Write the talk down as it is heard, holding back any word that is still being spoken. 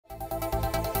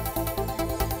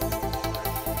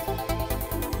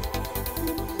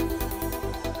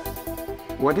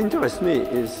What interests me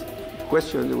is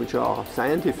questions which are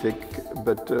scientific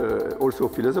but also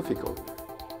philosophical.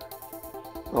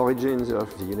 Origins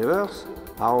of the universe,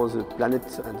 how the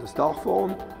planets and the star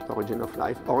form, origin of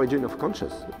life, origin of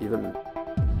consciousness even.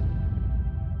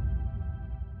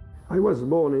 I was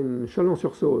born in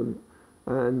Chalon-sur-Saône,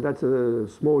 and that's a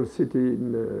small city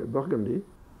in Burgundy.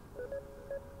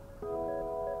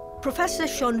 Professor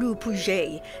Jean-Louis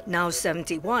Pouget, now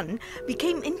 71,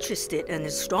 became interested in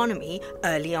astronomy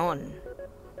early on.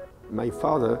 My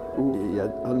father, who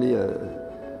had only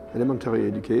elementary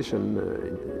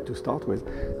education to start with,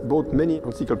 bought many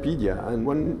encyclopedias and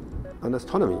one on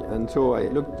astronomy, and so I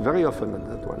looked very often at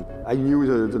that one. I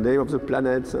knew the name of the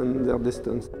planets and their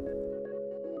distance.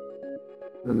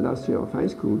 And last year of high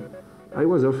school, I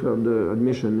was offered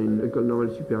admission in École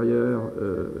Normale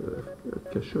Supérieure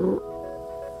at Cachan.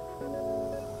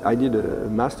 I did a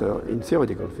master in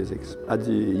theoretical physics at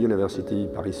the University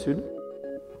Paris-Sud.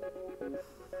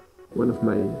 One of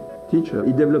my teachers,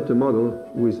 he developed a model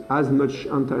with as much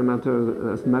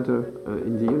antimatter as matter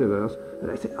in the universe.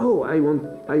 And I said, oh, I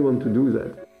want to do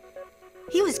that.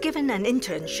 He was given an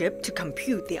internship to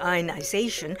compute the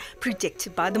ionization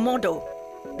predicted by the model.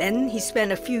 Then he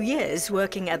spent a few years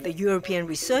working at the European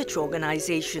Research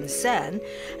Organization CERN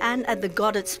and at the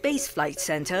Goddard Space Flight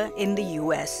Center in the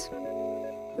US.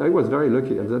 I was very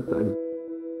lucky at that time.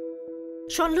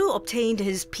 Jean-Louis obtained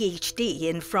his PhD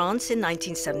in France in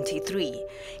 1973.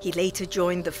 He later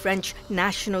joined the French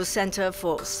National Center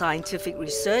for Scientific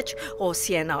Research, or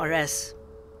CNRS.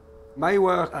 My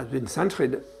work has been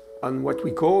centered on what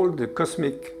we call the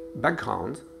cosmic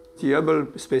background. The Hubble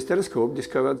Space Telescope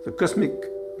discovered the cosmic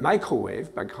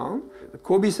microwave background. The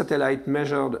COBE satellite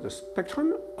measured the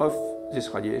spectrum of this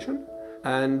radiation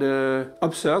and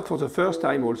observed for the first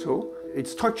time also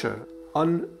its structure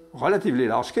on relatively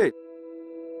large scale.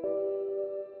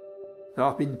 There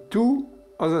have been two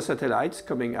other satellites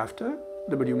coming after,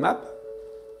 WMAP,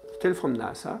 still from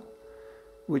NASA,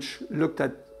 which looked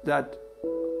at that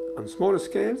on smaller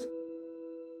scales.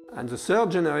 And the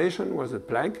third generation was a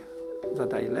Planck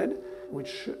that I led,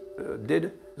 which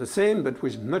did the same but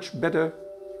with much better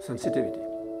sensitivity.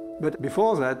 But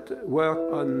before that, work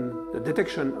on the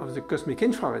detection of the cosmic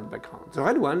infrared background. The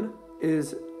red one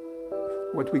is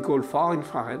what we call far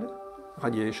infrared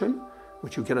radiation,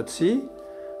 which you cannot see,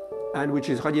 and which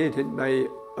is radiated by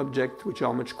objects which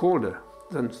are much colder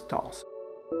than stars.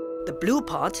 The blue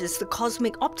part is the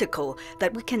cosmic optical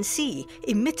that we can see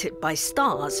emitted by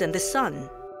stars and the sun.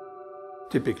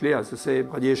 Typically, as I say,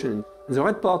 radiation. The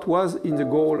red part was in the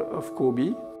goal of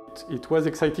COBE. It was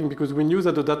exciting because we knew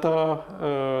that the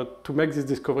data to make this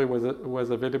discovery was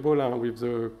available with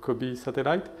the COBE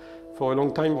satellite. For a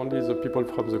long time, only the people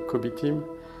from the COBE team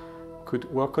could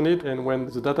work on it. And when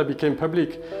the data became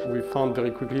public, we found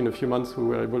very quickly, in a few months, we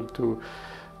were able to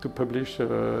publish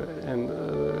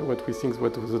what we think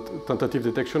was a tentative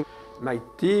detection. My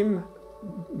team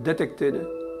detected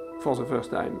for the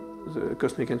first time the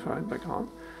cosmic infrared background,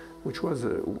 which was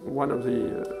one of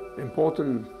the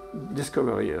important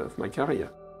discoveries of my career.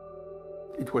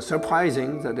 It was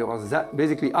surprising that there was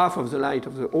basically half of the light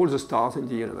of all the stars in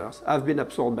the universe have been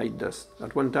absorbed by dust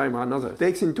at one time or another. It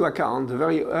takes into account the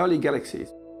very early galaxies.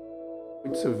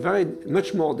 It's a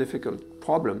much more difficult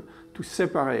problem to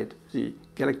separate the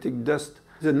galactic dust.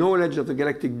 The knowledge of the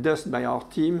galactic dust by our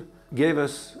team gave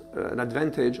us an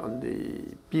advantage on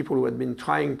the people who had been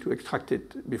trying to extract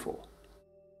it before.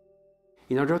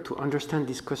 In order to understand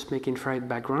this cosmic infrared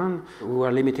background, we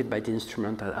were limited by the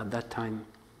instrument at that time.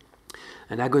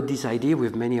 And I got this idea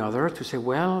with many others to say,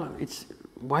 well,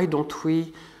 why don't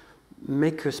we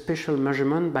make a special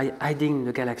measurement by adding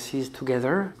the galaxies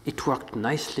together? It worked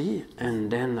nicely,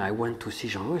 and then I went to see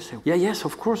Jean-Louis and said, yeah, yes,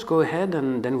 of course, go ahead,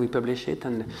 and then we published it,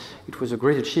 and it was a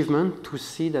great achievement to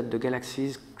see that the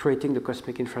galaxies creating the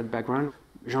cosmic infrared background.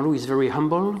 Jean-Louis is very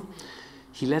humble.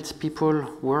 He lets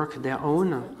people work their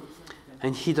own,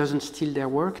 and he doesn't steal their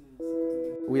work.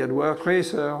 We had worked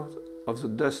tracers of the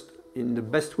dust in the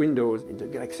best windows in the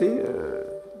galaxy,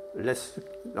 less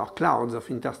are clouds of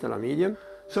interstellar medium.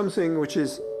 Something which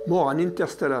is more an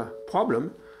interstellar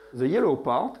problem, the yellow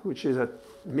part, which is at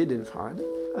mid-infrared.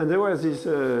 And there were these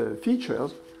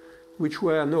features which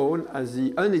were known as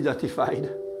the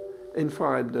unidentified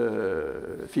infrared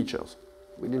features.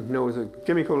 We didn't know the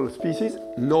chemical species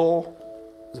nor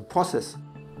the process.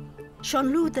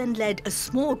 Jean-Louis then led a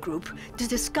small group to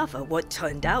discover what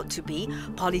turned out to be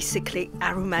polycyclic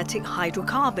aromatic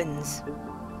hydrocarbons.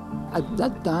 At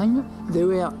that time, there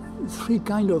were three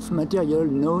kinds of material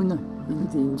known in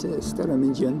the interstellar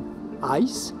medium: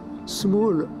 ice,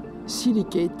 small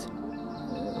silicate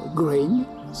grain,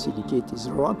 silicate is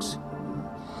rocks,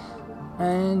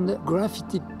 and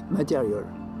graphitic material.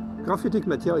 Graphitic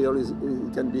material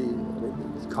it can be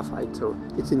it's graphite, so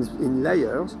it's in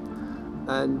layers,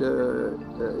 and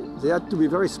they had to be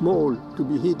very small to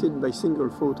be heated by single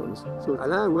photons. So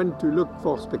Alain went to look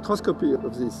for spectroscopy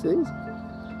of these things.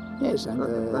 Yes,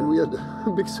 and we had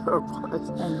a big surprise.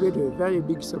 And we had a very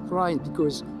big surprise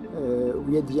because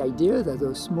we had the idea that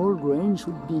a small grain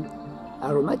should be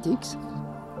aromatics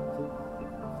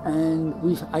and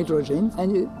with hydrogen, and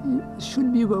it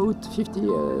should be about 50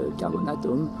 carbon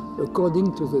atoms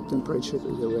according to the temperature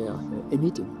they were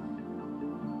emitting.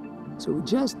 So we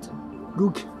just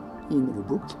look in the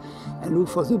book and look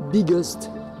for the biggest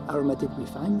aromatic we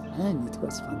find, and it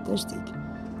was fantastic.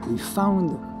 We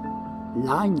found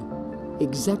line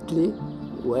exactly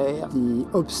where the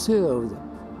observed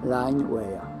line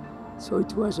were. So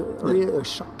it was really a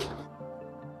shock.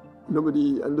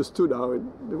 Nobody understood how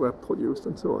they were produced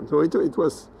and so on. So it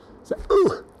was,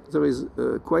 there is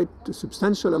quite a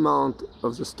substantial amount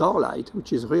of the starlight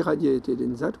which is re-radiated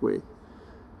in that way.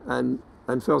 And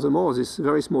furthermore, these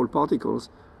very small particles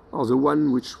are the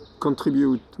ones which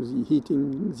contribute to the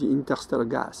heating the interstellar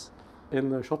gas.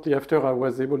 And shortly after, I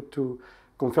was able to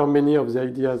confirm many of the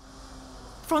ideas.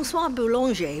 François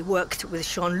Boulanger worked with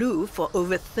Jean-Loup for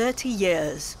over 30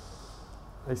 years.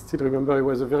 I still remember it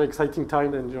was a very exciting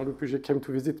time, and Jean-Loup Puget came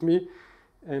to visit me,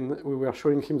 and we were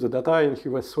showing him the data, and he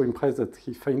was so impressed that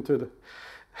he fainted.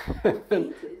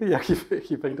 Yeah, he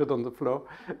fainted on the floor.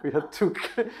 We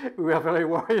were very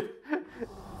worried.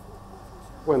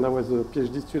 When I was a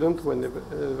PhD student,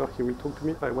 whenever he will talk to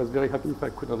me, I was very happy if I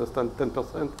could understand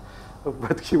 10% of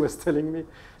what he was telling me.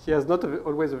 He has not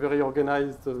always a very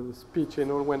organized speech,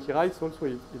 and all when he writes also,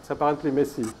 it's apparently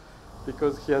messy.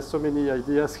 Because he has so many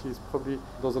ideas, he probably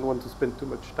doesn't want to spend too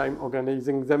much time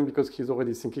organizing them because he's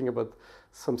already thinking about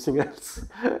something else.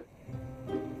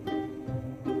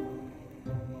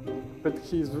 But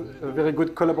he's a very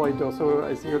good collaborator, so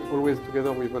I think always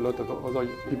together with a lot of other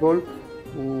people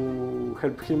who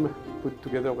help him put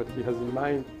together what he has in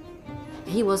mind.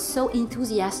 He was so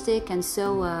enthusiastic and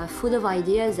so full of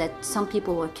ideas that some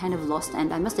people were kind of lost,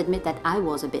 and I must admit that I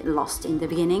was a bit lost in the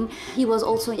beginning. He was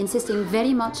also insisting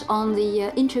very much on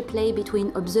the interplay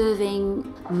between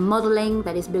observing, modeling,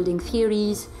 that is building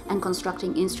theories, and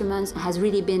constructing instruments. It has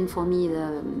really been for me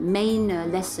the main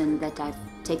lesson that I've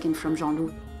taken from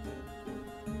Jean-Loup.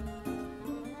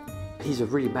 He's a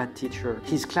really bad teacher.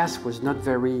 His class was not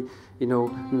very,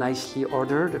 nicely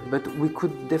ordered, but we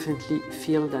could definitely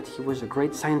feel that he was a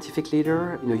great scientific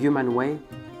leader in a human way.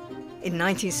 In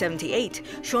 1978,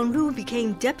 Jean-Loup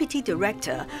became deputy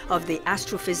director of the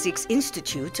Astrophysics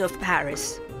Institute of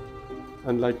Paris.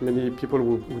 Unlike many people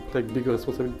who take big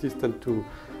responsibilities, tend to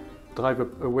drive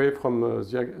away from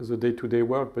the day-to-day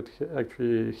work, but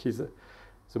actually he's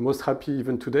the most happy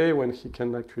even today when he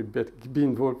can actually be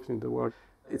involved in the work.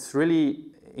 It's really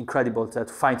incredible to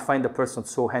find a person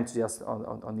so enthusiastic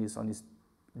on his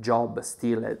job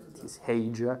still at his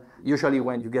age. Usually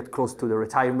when you get close to the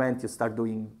retirement, you start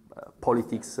doing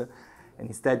politics, and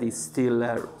instead he's still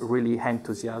really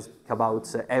enthusiastic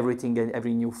about everything and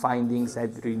every new findings,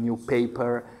 every new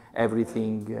paper,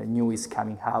 everything new is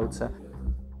coming out.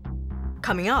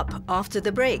 Coming up after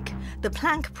the break, the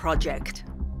Planck project.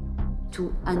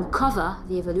 To uncover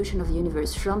the evolution of the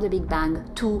universe from the Big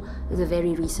Bang to the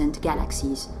very recent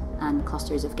galaxies and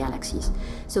clusters of galaxies.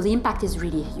 So the impact is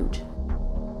really huge.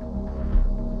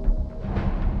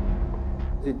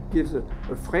 It gives a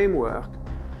framework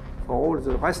for all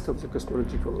the rest of the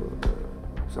cosmological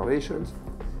observations.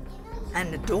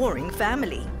 An adoring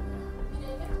family.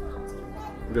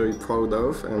 Very proud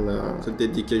of, and the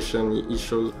dedication he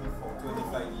shows.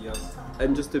 25 years.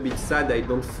 I'm just a bit sad I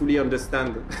don't fully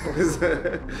understand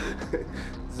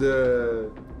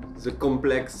the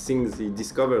complex things he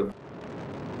discovered.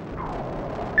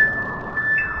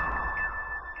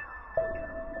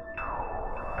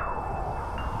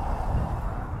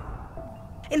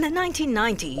 In the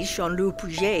 1990s, Jean-Loup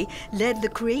Puget led the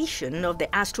creation of the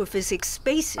Astrophysics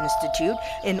Space Institute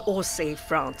in Orsay,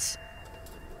 France.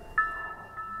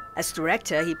 As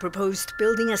director, he proposed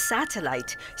building a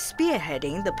satellite,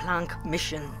 spearheading the Planck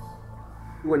mission.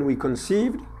 When we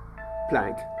conceived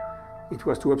Planck, it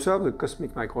was to observe the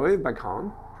cosmic microwave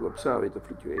background, to observe the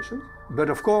fluctuations. But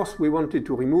of course, we wanted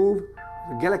to remove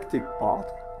the galactic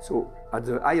part, so at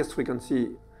the highest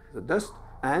frequency, the dust,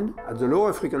 and at the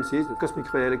lower frequencies, the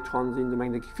cosmic ray electrons in the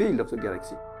magnetic field of the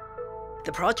galaxy.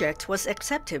 The project was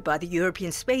accepted by the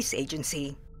European Space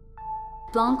Agency.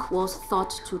 Planck was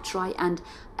thought to try and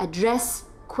address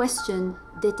question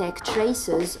detect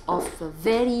traces of a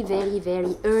very, very,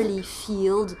 very early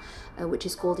field, which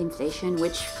is called inflation,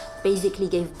 which basically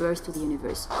gave birth to the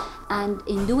universe. And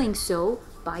in doing so,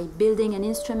 by building an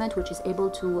instrument which is able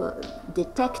to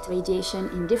detect radiation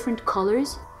in different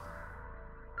colors.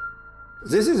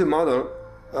 This is a model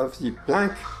of the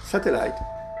Planck satellite,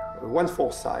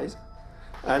 1/4 size.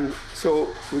 And so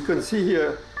we can see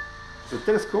here the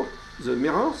telescope, the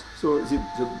mirrors. So the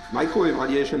microwave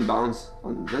radiation bounces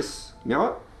on this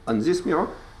mirror,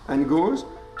 and goes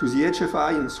to the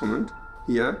HFI instrument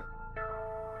here.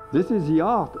 This is the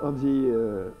art of the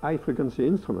high-frequency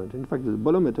instrument. In fact, the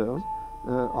bolometers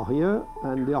are here,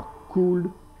 and they are cooled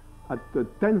at a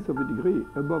tenth of a degree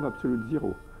above absolute zero.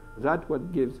 That's what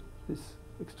gives this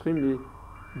extremely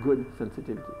good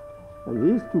sensitivity. And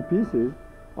these two pieces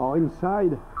are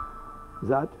inside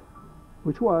that,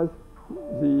 which was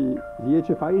the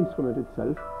HFI instrument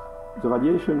itself. The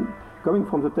radiation coming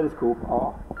from the telescope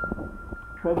are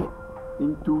fed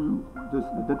into the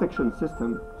detection system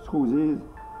through these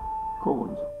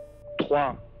cones.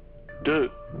 3, 2,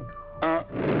 1.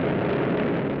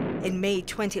 In May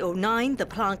 2009, the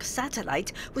Planck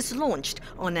satellite was launched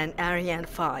on an Ariane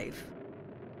 5.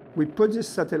 We put this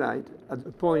satellite at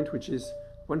a point which is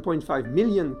 1.5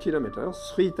 million kilometers,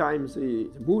 3 times the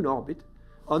moon orbit,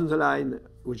 on the line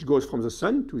which goes from the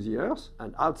sun to the Earth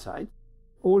and outside.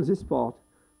 All this part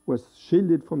was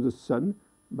shielded from the sun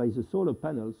by the solar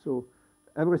panel, so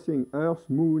everything, Earth,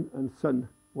 moon, and sun,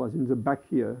 was in the back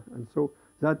here. And so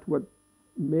that's what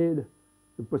made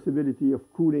the possibility of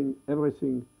cooling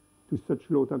everything to such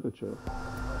low temperature.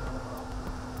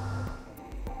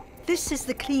 This is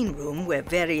the clean room where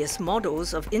various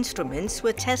models of instruments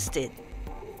were tested.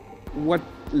 What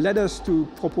led us to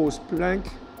propose Planck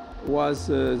was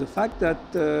the fact that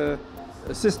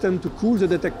a system to cool the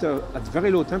detector at very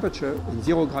low temperature in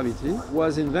zero gravity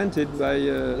was invented by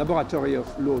a laboratory of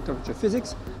low temperature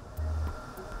physics.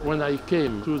 When I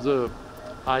came to the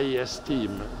IES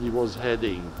team he was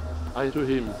heading, I to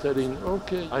him telling,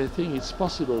 okay, I think it's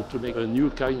possible to make a new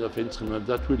kind of instrument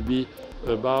that will be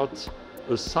about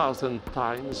 1,000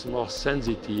 times more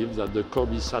sensitive than the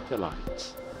COBE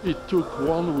satellites. It took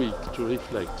 1 week to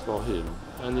reflect for him,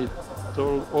 and he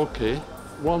told, okay,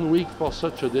 1 week for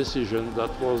such a decision.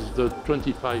 That was the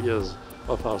 25 years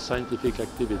of our scientific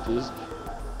activities.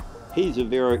 He's a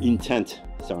very intent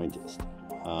scientist,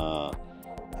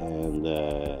 and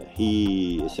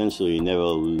he essentially never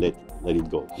let it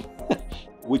go,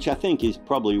 which I think is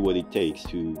probably what it takes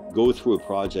to go through a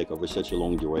project over such a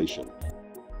long duration.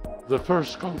 The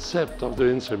first concept of the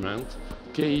instrument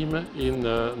came in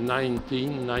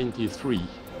 1993,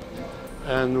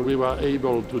 and we were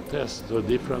able to test the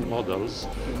different models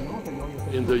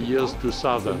in the years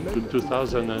 2000 to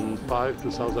 2005,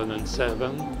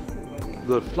 2007.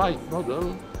 The flight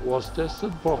model was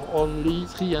tested for only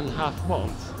 3.5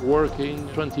 months, working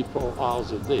 24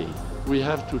 hours a day. We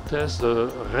have to test the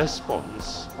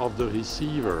response of the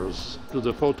receivers to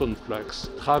the photon flux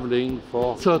traveling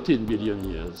for 13 billion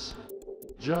years.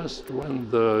 Just when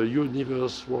the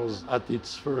universe was at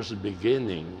its first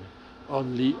beginning,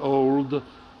 only old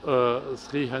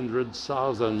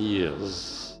 300,000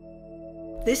 years.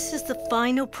 This is the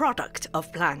final product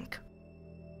of Planck.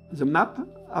 The map,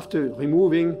 after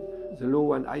removing the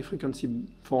low and high frequency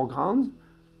foreground,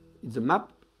 is a map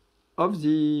of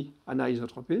the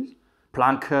anisotropies.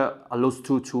 Planck allows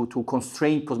to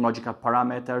constrain cosmological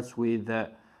parameters with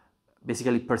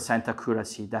basically percent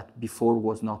accuracy that before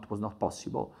was not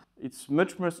possible. It's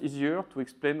much easier to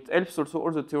explain. It helps also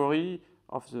all the theory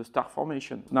of the star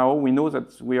formation. Now we know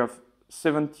that we have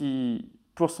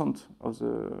 70% of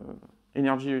the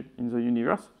energy in the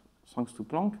universe, thanks to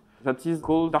Planck. That is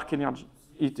called dark energy.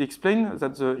 It explains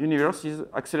that the universe is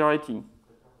accelerating.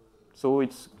 So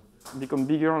it's become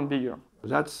bigger and bigger.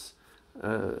 That's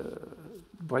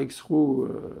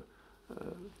breakthrough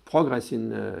progress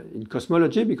in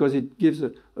cosmology, because it gives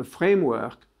a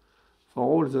framework for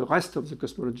all the rest of the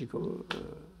cosmological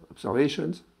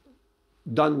observations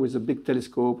done with a big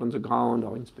telescope on the ground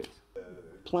or in space.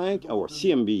 Planck, our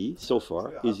CMB so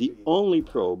far, is the only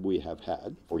probe we have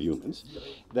had for humans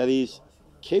that is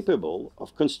capable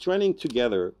of constraining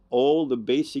together all the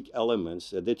basic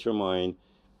elements that determine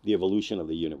the evolution of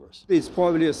the universe. It's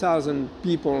probably 1,000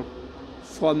 people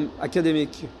from academic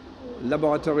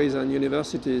laboratories and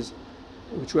universities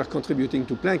which were contributing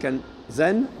to Planck, and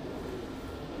then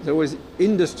there was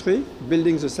industry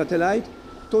building the satellite.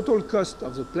 Total cost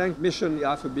of the Planck mission,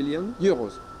 €500 million.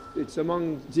 It's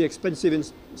among the expensive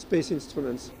space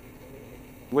instruments.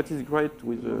 What is great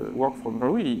with the work from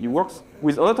Louis, he works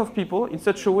with a lot of people in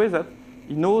such a way that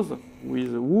he knows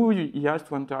with who he has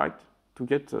to interact to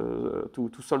get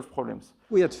to solve problems.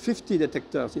 We had 50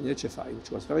 detectors in HFI,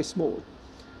 which was very small.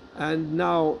 And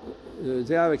now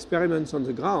there are experiments on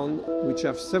the ground which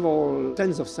have several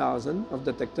tens of thousands of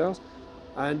detectors.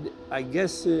 And I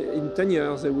guess in 10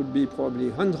 years there would be probably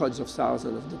hundreds of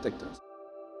thousands of detectors.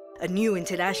 A new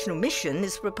international mission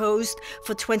is proposed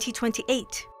for 2028.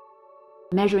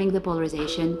 Measuring the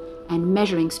polarization and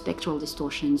measuring spectral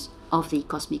distortions of the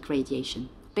cosmic radiation.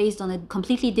 Based on a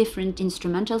completely different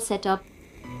instrumental setup.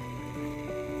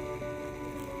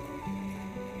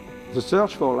 The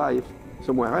search for life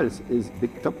somewhere else is a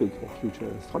big topic for future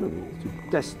astronomy,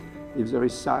 to test if there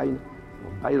is sign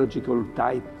of biological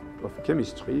type of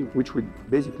chemistry, which would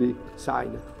basically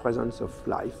sign the presence of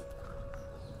life.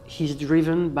 He's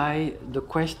driven by the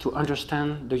quest to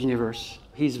understand the universe.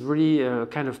 He's really a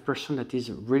kind of person that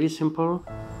is really simple.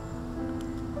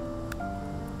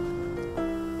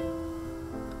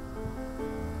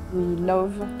 We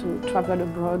love to travel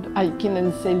abroad, hiking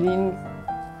and sailing.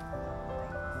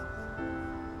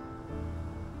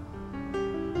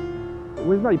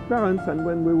 With my parents, and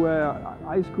when we were at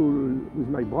high school with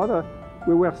my brother,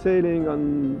 we were sailing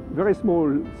on very small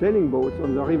sailing boats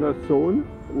on the river Saône,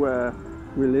 where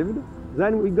we lived.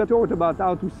 Then we got taught about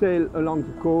how to sail along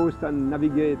the coast and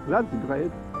navigate. That's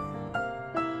great.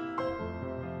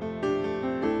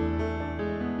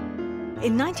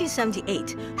 In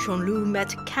 1978, Jean-Loup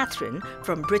met Catherine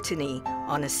from Brittany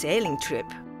on a sailing trip.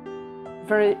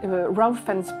 Very rough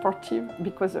and sportive,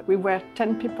 because we were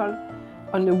 10 people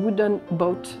on a wooden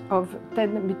boat of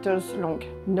 10 meters long.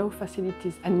 No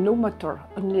facilities and no motor,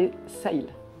 only sail.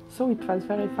 So it was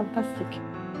very fantastic.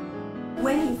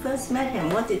 When you first met him,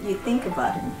 what did you think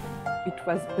about him? It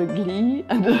was ugly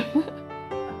and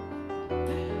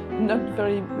not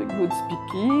very good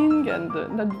speaking and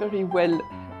not very well,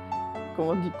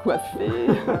 comment on dit,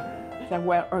 coiffé. There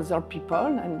were other people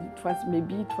and it was the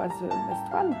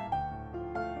best one.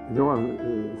 There were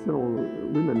several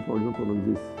women, for example,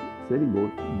 on this sailing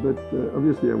boat, but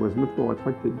obviously I was much more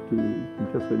attracted to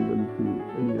Catherine than to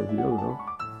any of the others.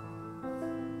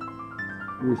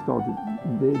 We started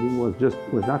dating was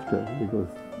after, because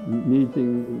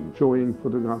meeting, showing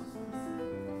photographs.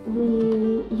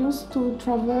 We used to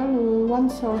travel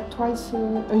once or twice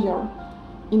a year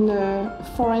in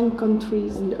foreign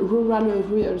countries, in rural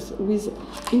areas with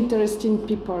interesting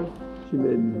people. She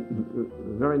made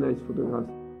very nice photographs.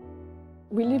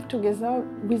 We lived together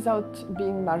without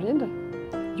being married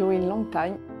during a long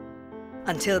time.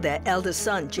 Until their eldest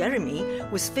son, Jeremy,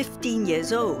 was 15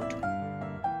 years old.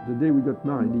 The day we got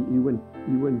married, he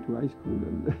went to high school.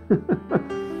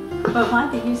 And But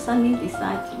why did you suddenly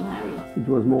decide to marry? It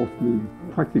was mostly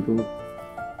practical.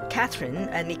 Catherine,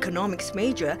 an economics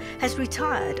major, has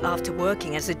retired after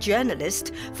working as a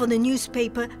journalist for the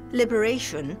newspaper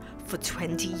Liberation for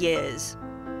 20 years.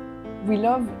 We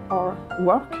love our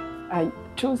work. I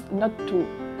chose not to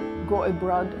go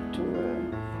abroad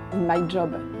in my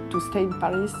job, to stay in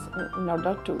Paris in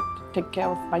order to take care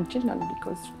of my children,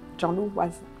 because Jean-Loup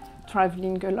was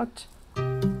traveling a lot.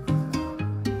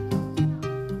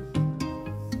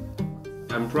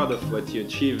 I'm proud of what he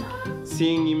achieved.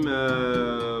 Seeing him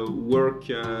work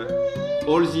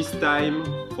all this time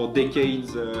for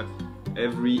decades,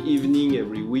 every evening,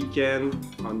 every weekend,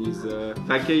 on his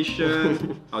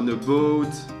vacation, on a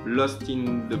boat, lost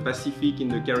in the Pacific, in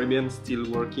the Caribbean, still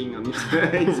working on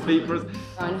his papers.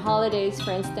 On holidays,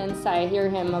 for instance, I hear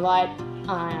him a lot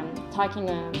talking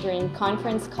during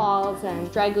conference calls and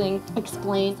struggling to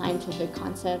explain scientific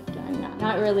concept and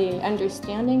not really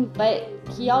understanding, but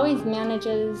he always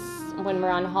manages, when we're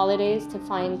on holidays, to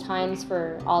find times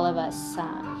for all of us,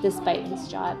 despite his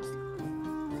jobs.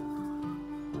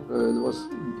 There was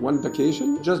one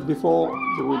vacation just before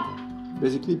they would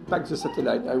basically pack the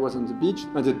satellite. I was on the beach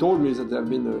and they told me that there had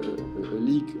been a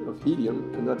leak of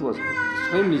helium, and that was an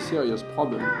extremely serious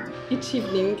problem. Each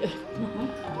evening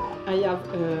I have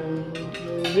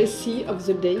a receipt of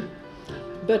the day,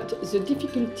 but the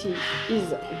difficulty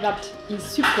is that he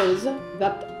supposes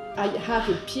that I have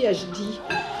a PhD,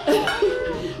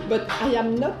 but I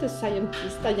am not a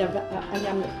scientist, I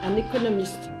am an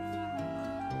economist.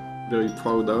 Very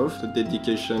proud of the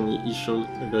dedication. He showed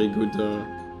a very good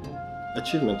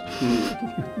achievement.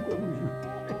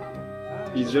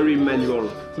 He's very manual,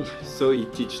 so he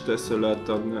taught us a lot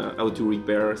on how to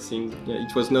repair things. Yeah,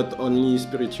 it was not only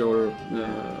spiritual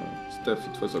stuff,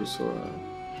 it was also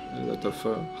a lot of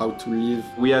how to live.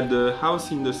 We had a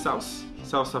house in the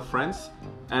south of France,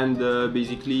 and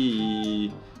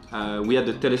basically we had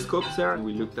a telescope there.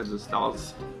 We looked at the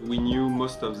stars. We knew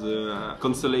most of the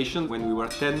constellations when we were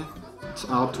 10. It's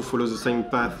hard to follow the same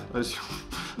path as you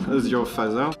as your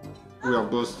father. We are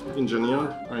both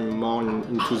engineers. I'm more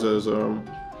into the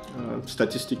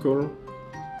statistical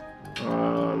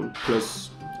plus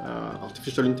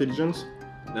artificial intelligence.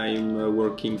 I'm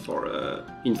working for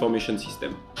information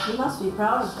system. You must be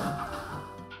proud of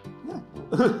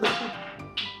them.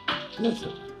 Yes,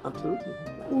 absolutely.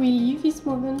 We live this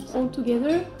moment all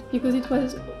together because it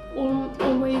was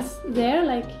always there,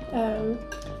 like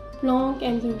Planck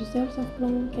and the results of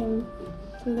Planck, and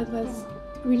so that was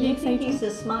really exciting. He's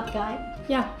a smart guy.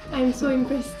 Yeah, I'm so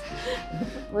impressed.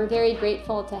 We're very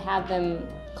grateful to have them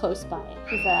close by.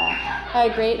 He's a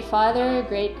great father, a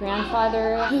great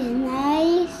grandfather. He's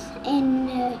nice,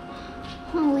 and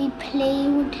we play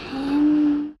with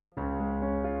him.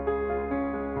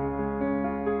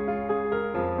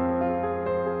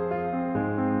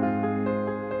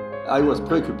 I was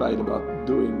preoccupied about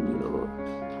doing,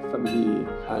 family,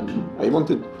 and I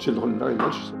wanted children very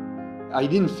much. I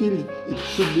didn't feel it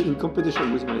should be in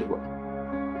competition with my work.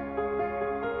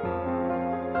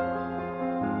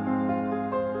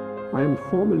 I am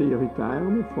formally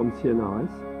retired from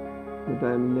CNRS, but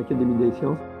I am in Académie des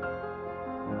Sciences.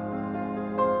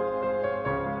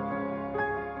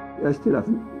 I still have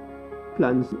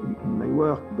plans in my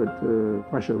work, but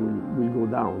pressure will go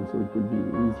down, so it will be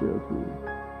easier to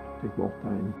take more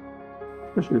time,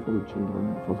 especially for the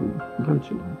children, for the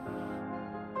grandchildren.